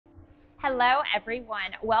Hello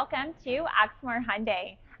everyone, welcome to Oxmoor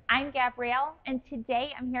Hyundai. I'm Gabrielle and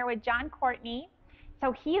today I'm here with John Courtney.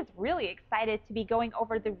 So he is really excited to be going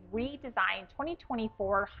over the redesigned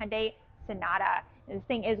 2024 Hyundai Sonata. This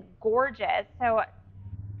thing is gorgeous, so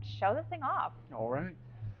show this thing off. All right.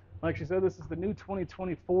 Like she said, this is the new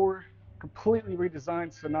 2024 completely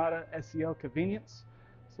redesigned Sonata SEL convenience.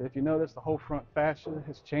 So if you notice, the whole front fascia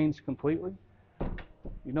has changed completely.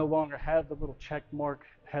 You no longer have the little check mark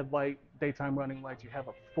headlight, daytime running lights. You have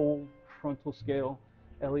a full frontal scale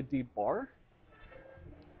LED bar.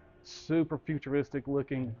 Super futuristic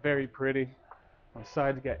looking, very pretty. On the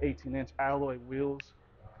side, you got 18-inch alloy wheels.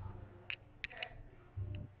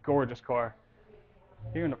 Gorgeous car.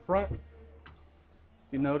 Here in the front,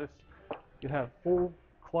 you notice you have full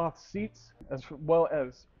cloth seats as well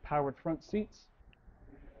as powered front seats.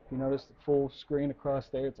 You notice the full screen across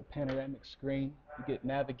there. It's a panoramic screen. You get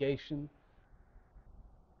navigation,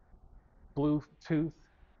 Bluetooth,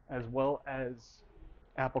 as well as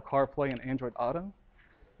Apple CarPlay and Android Auto.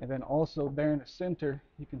 And then also there in the center,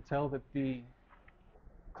 you can tell that the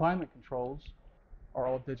climate controls are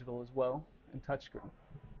all digital as well and touchscreen.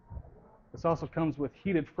 This also comes with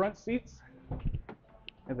heated front seats.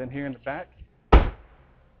 And then here in the back,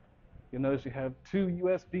 you'll notice you have two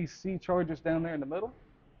USB-C chargers down there in the middle.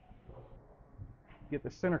 You get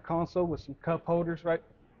the center console with some cup holders right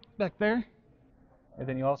back there. And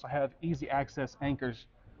then you also have easy access anchors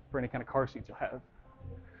for any kind of car seats you'll have.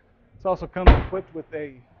 It's also comes equipped with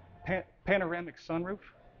a panoramic sunroof.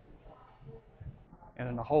 And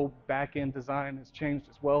then the whole back end design has changed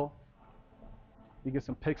as well. You get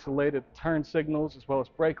some pixelated turn signals as well as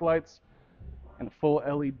brake lights and a full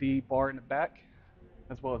LED bar in the back,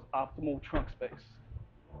 as well as optimal trunk space.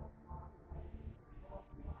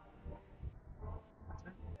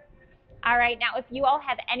 All right, now if you all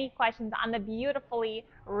have any questions on the beautifully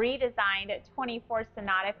redesigned 24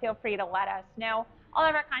 Sonata, feel free to let us know. All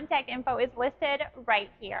of our contact info is listed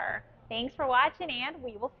right here. Thanks for watching and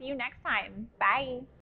we will see you next time. Bye.